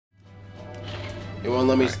It won't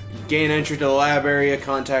let me... Gain entry to the lab area,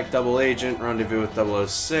 contact double agent, rendezvous with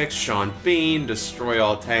 006, Sean Bean, destroy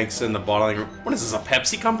all tanks in the bottling room. What is this, a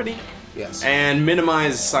Pepsi company? Yes. And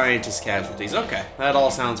minimize scientist casualties. Okay, that all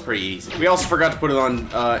sounds pretty easy. We also forgot to put it on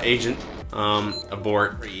agent.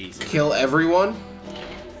 Abort. Pretty easy. Kill everyone?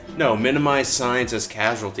 No, minimize scientist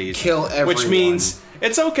casualties. Kill everyone. Which means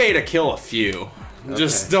it's okay to kill a few. Okay.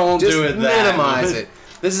 Just don't do it that. Minimize it.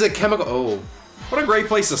 This is a chemical... Oh. What a great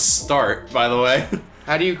place to start, by the way.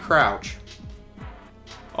 How do you crouch?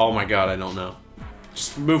 Oh my god, I don't know.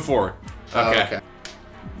 Just move forward. Okay. Oh, okay.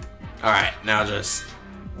 Alright, now just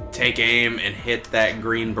take aim and hit that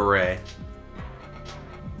green beret.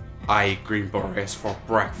 I eat green berets for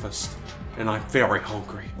breakfast, and I'm very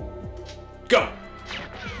hungry. Go!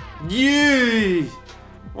 Yay!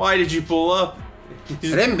 Why did you pull up? I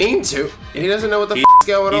didn't mean to. He doesn't know what the f***'s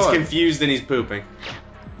going on. He's confused and he's pooping.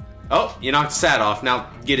 Oh, you knocked his hat off. Now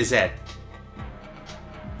get his head.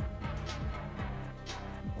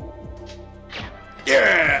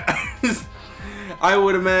 Yeah! I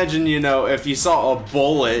would imagine, you know, if you saw a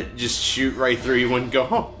bullet just shoot right through, you wouldn't go,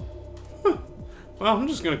 huh. Well, I'm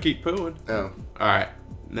just gonna keep pooing. Oh. Alright,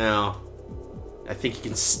 now, I think you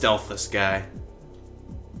can stealth this guy.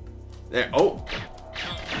 There, oh!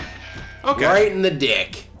 Okay. Right in the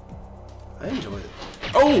dick. I enjoy it.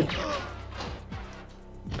 Oh!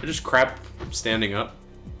 I just crap standing up.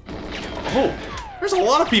 Oh! There's a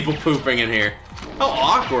lot of people pooping in here. How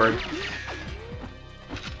awkward.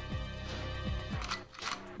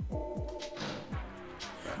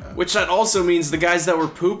 Which that also means the guys that were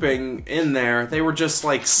pooping in there, they were just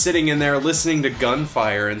like sitting in there listening to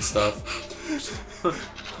gunfire and stuff.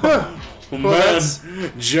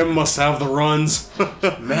 Man, Jim must have the runs.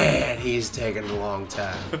 Man, he's taking a long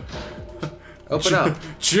time. Open up.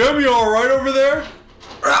 Jim, you alright over there?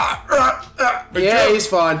 Hey, yeah, Jim. he's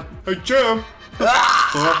fine. Hey, Jim.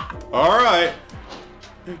 Alright.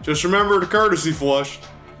 Just remember the courtesy flush.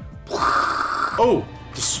 Oh,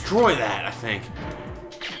 destroy that, I think.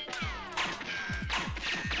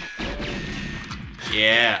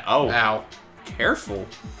 Yeah, oh. Ow. Careful.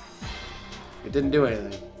 It didn't do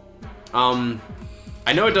anything.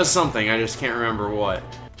 I know it does something, I just can't remember what.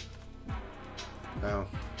 Oh.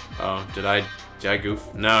 Oh, did I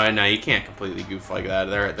goof? No, you can't completely goof like that.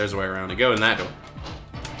 There's a way around it. Go in that door.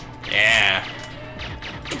 Yeah.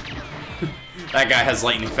 That guy has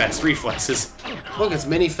lightning fast reflexes. Look, it's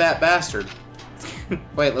Mini Fat Bastard.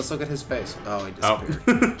 Wait, let's look at his face. Oh, he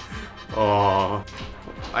disappeared. Oh.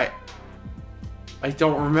 I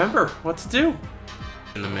don't remember what to do.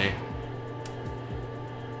 Into me.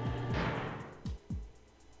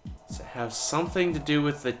 Does it have something to do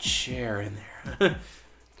with the chair in there?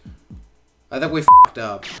 I think we f***ed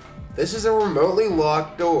up. This is a remotely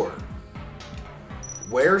locked door.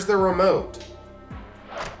 Where's the remote?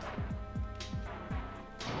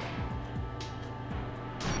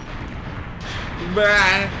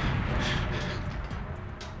 Bah.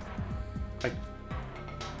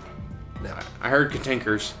 No. I heard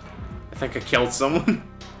katinkers. I think I killed someone.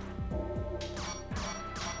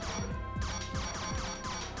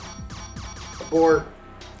 Abort.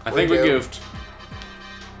 I think we goofed.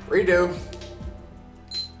 Redo.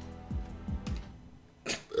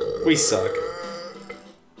 We suck.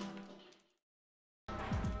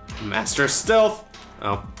 Master of Stealth.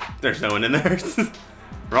 Oh, there's no one in there.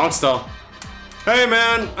 Wrong stall. Hey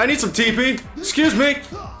man, I need some TP. Excuse me.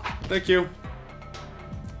 Thank you.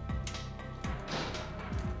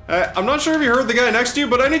 I'm not sure if you heard the guy next to you,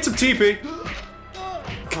 but I need some TP.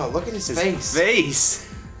 Oh, look at his face.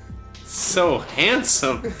 Face. So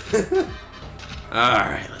handsome.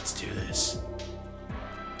 Alright, let's do this.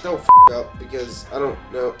 Don't f up because I don't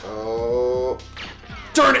know. Oh.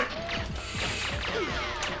 Darn it!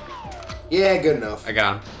 Yeah, good enough. I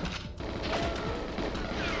got him.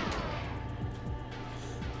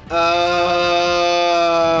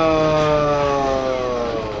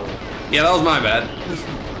 Yeah, that was my bad.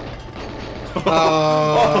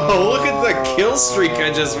 Oh, look at the kill streak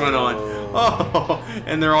I just went on. Oh,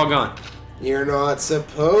 and they're all gone. You're not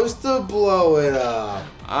supposed to blow it up.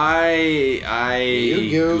 You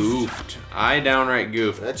goofed. I downright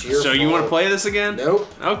goofed. That's your So you want to fault. play this again? Nope.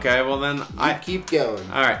 Okay, well then I keep going.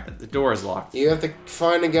 All right, the door is locked. You have to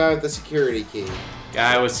find a guy with the security key.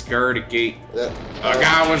 Guy with security key. That, A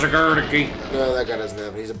guy with security key. No, that guy doesn't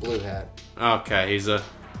have it. He's a blue hat. Okay, he's a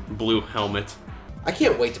blue helmet. I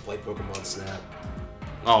can't wait to play Pokemon Snap.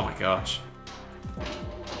 Oh my gosh.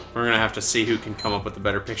 We're gonna have to see who can come up with the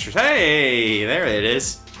better pictures. Hey, there it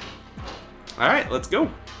is. All right, let's go.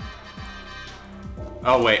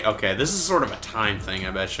 Oh wait, okay, this is sort of a time thing,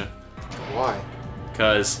 I betcha. Why?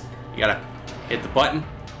 Because you gotta Hit the button.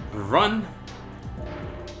 Run.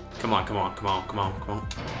 Come on, come on, come on, come on, come on.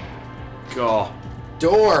 Go.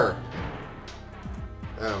 Door!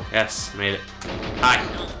 Oh. Yes, made it. Hi.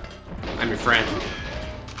 I'm your friend.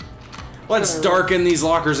 Let's darken these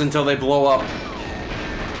lockers until they blow up.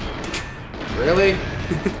 Really?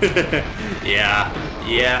 Yeah.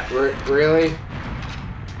 Yeah. Really?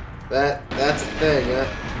 That's a thing, huh?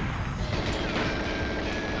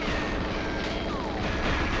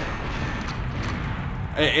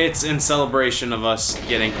 It's in celebration of us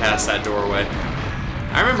getting past that doorway.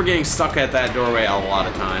 I remember getting stuck at that doorway a lot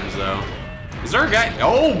of times, though. Is there a guy?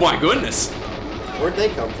 Oh my goodness! Where'd they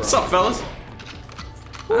come from? What's up, fellas?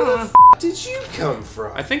 Where the f did you come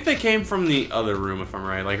from? I think they came from the other room, if I'm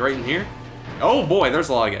right. Like right in here? Oh boy, there's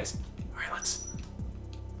a lot of guys. Alright, let's...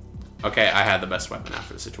 Okay, I had the best weapon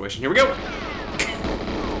after the situation. Here we go!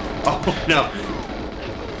 Oh, no.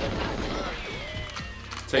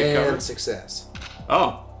 Take cover. And success.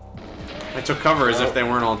 Oh. I took cover as if they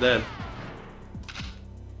weren't all dead.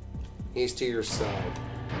 He's to your side.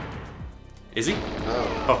 Is he?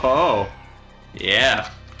 Oh. Oh. Yeah.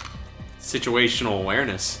 Situational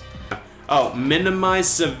awareness. Oh, minimize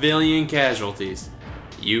civilian casualties.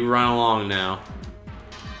 You run along now.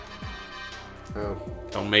 Oh.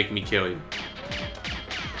 Don't make me kill you.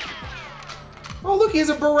 Oh, look, he has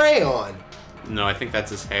a beret on. No, I think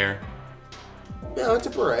that's his hair. No, it's a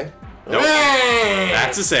beret. Nope.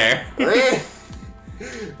 That's his hair.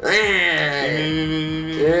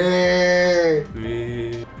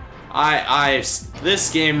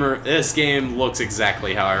 This game looks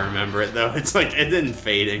exactly how I remember it, though. It's like, it didn't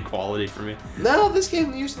fade in quality for me. No, this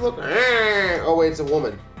game used to look... Oh, wait, it's a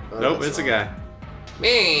woman. Oh, Nope, it's a guy.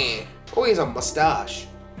 Man. Oh, he has a mustache.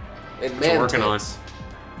 And man working on.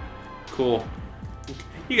 Cool.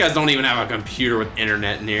 You guys don't even have a computer with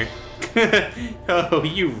internet in here. Oh,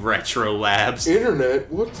 you retro labs.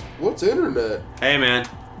 Internet? What's internet? Hey, man.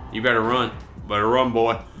 You better run. Better run,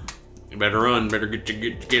 boy. You better run. Better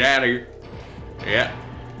get out of here. Yeah.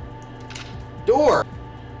 Door.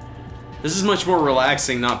 This is much more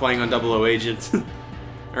relaxing not playing on 00 Agent.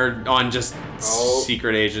 Or on just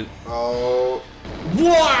Secret Agent. Oh.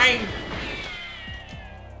 Why?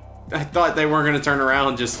 I thought they weren't going to turn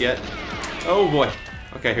around just yet. Oh, boy.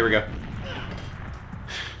 Okay, here we go.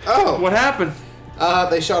 Oh. What happened?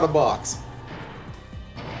 They shot a box.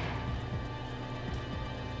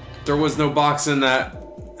 There was no box in that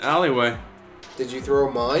alleyway. Did you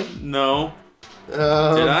throw mine? No. Did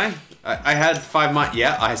I? I had 5 mines.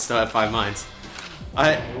 Yeah, I still have 5 mines.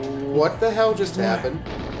 What the hell just happened?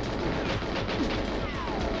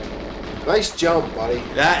 Nice jump, buddy.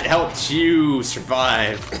 That helped you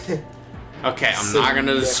survive. Okay, I'm not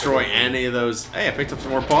gonna destroy any of those. Hey, I picked up some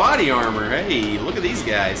more body armor. Hey, look at these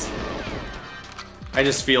guys. I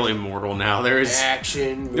just feel immortal now. There's a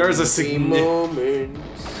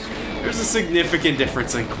significant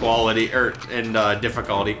difference in quality and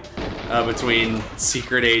difficulty between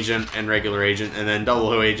Secret Agent and regular Agent, and then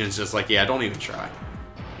 00 Agent's just like, yeah, don't even try.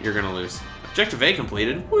 You're gonna lose. Objective A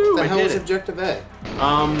completed. Woo! What the hell I was did it. Objective A?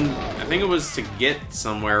 I think it was to get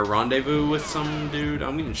somewhere. Rendezvous with some dude.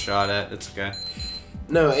 I'm getting shot at. It's okay.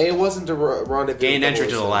 No, A wasn't a rendezvous. Gain entry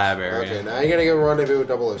to the lab area. Okay, now you gotta go rendezvous with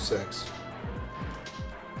 006.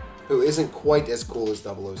 Who isn't quite as cool as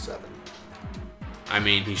 007. I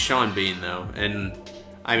mean, he's Sean Bean, though. And,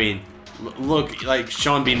 I mean, look, like,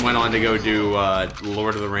 Sean Bean went on to go do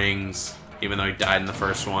Lord of the Rings, even though he died in the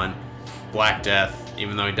first one. Black Death,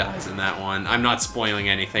 even though he dies in that one. I'm not spoiling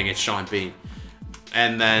anything, it's Sean Bean.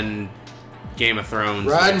 And then Game of Thrones,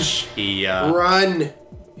 Run! which he, Run!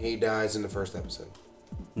 He dies in the first episode.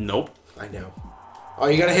 Nope. I know. Oh,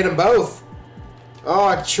 you gotta hit them both!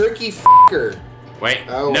 Oh, tricky f***er. Wait,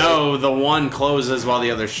 no, the one closes while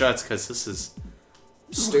the other shuts, because this is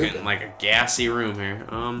Stupid. like a gassy room here.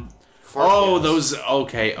 Fart gas. Those,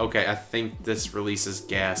 okay, I think this releases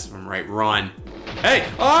gas, if I'm right. Run. Hey,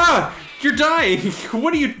 ah! You're dying!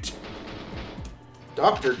 What are you...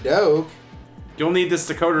 Dr. Doak? You'll need this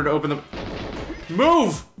decoder to open the...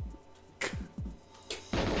 Move!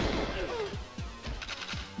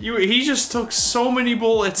 He just took so many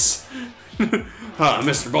bullets.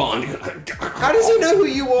 Mr. Bond. How does he know who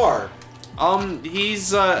you are?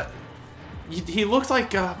 He looked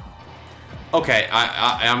like, okay,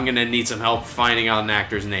 I'm gonna need some help finding out an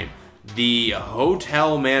actor's name. The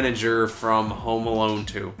hotel manager from Home Alone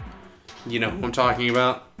 2. You know who I'm talking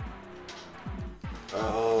about?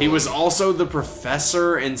 Oh. He was also the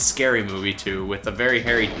professor in Scary Movie 2 with the very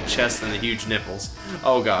hairy chest and the huge nipples.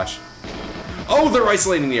 Oh gosh. Oh, they're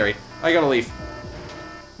isolating the area. I gotta leave.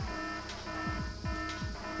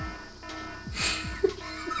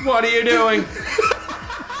 What are you doing?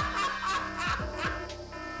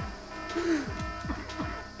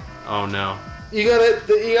 Oh no. You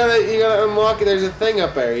gotta unlock it. There's a thing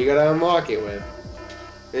up there. You gotta unlock it with.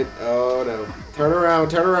 Oh no. Turn around,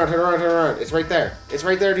 turn around, turn around, turn around. It's right there. It's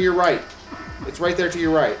right there to your right. It's right there to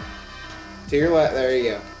your right. To your left. There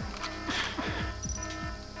you go.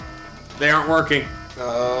 They aren't working.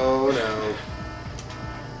 Oh no.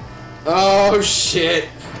 Oh shit.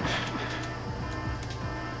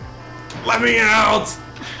 Let me out!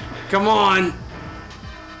 Come on!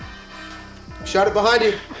 Shut it behind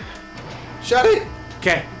you. Shut it.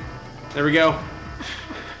 Okay. There we go.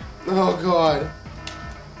 Oh god.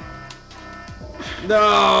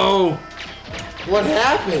 No! What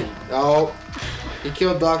happened? Oh. He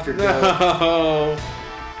killed Dr. Doe. No!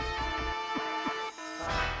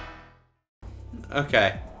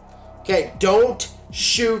 Okay. Okay, don't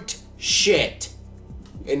shoot shit.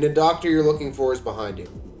 And the doctor you're looking for is behind you.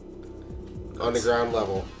 On the ground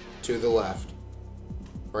level. To the left.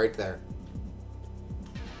 Right there.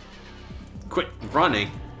 Quit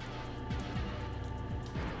running.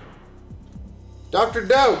 Dr.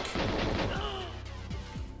 Doak!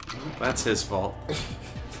 That's his fault.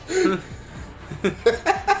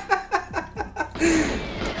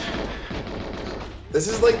 This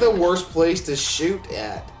is like the worst place to shoot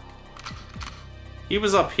at. He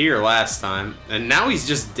was up here last time, and now he's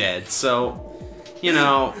just dead, so, you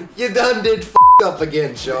know. You done did f up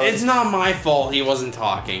again, Sean. It's not my fault he wasn't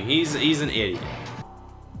talking. He's an idiot.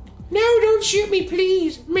 No, don't shoot me,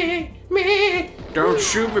 please. Meh, meh. Don't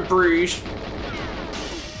shoot me, please.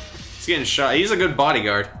 He's getting shot. He's a good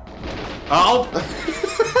bodyguard. Oh!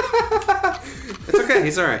 It's okay.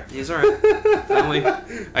 He's alright. He's alright.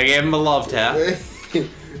 I gave him a love tap.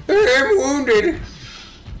 I'm wounded.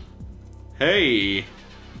 Hey.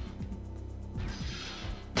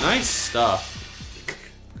 Nice stuff.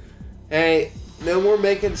 Hey, no more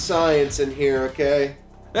making science in here, okay?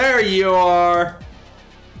 There you are,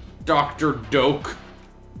 Dr. Doak.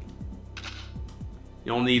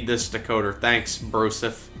 You'll need this decoder. Thanks,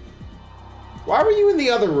 Broseph. Why were you in the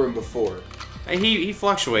other room before? Hey, he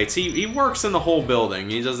fluctuates. He works in the whole building.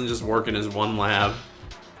 He doesn't just work in his one lab.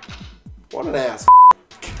 What an ass.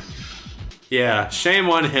 Yeah, shame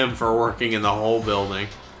on him for working in the whole building.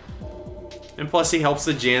 And plus he helps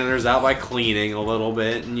the janitors out by cleaning a little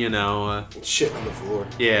bit, and you know... Shit on the floor.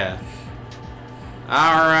 Yeah.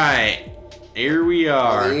 Alright. Here we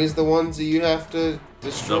are. Are these the ones that you have to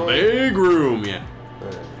destroy? The big room, yeah.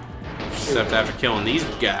 Right. Except after killing these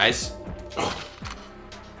guys.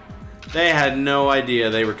 They had no idea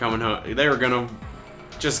they were coming home. They were gonna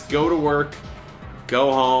just go to work,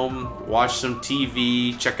 go home, watch some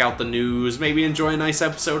TV, check out the news, maybe enjoy a nice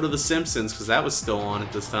episode of The Simpsons, because that was still on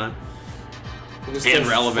at this time. It was And still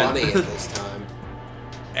relevant. funny at this time.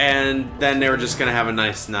 And then they were just gonna have a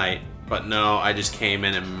nice night. But no, I just came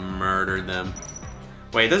in and murdered them.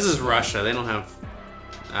 Wait, this is Russia. They don't have...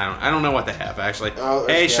 I don't know what they have, actually. Oh,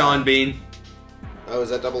 hey, yeah. Sean Bean. Oh, is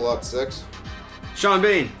that 006? Sean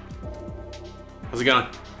Bean. How's it going?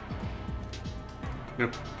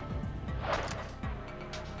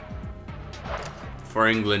 For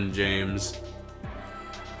England, James.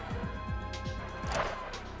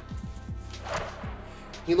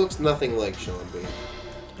 He looks nothing like Sean Bean.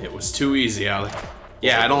 It was too easy, Alec.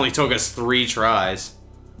 Yeah, it only took us 3 tries.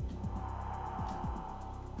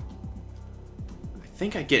 I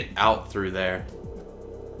think I get out through there.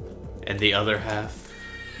 And the other half...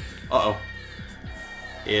 Uh-oh.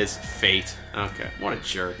 Is fate. Okay, what a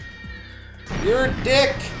jerk. You're a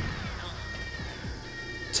dick!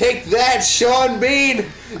 Take that, Sean Bean!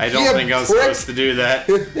 I don't think I was supposed to do that.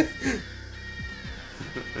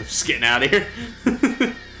 I'm just getting out of here.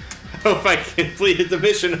 I hope I completed the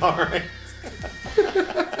mission alright.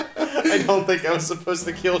 I don't think I was supposed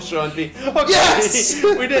to kill Sean Bean. Okay, yes!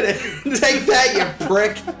 We did it. Take that, you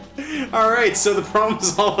prick! Alright, so the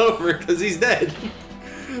problem's all over because he's dead.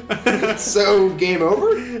 So, game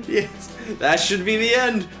over? Yes, that should be the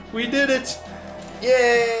end. We did it.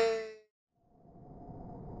 Yay!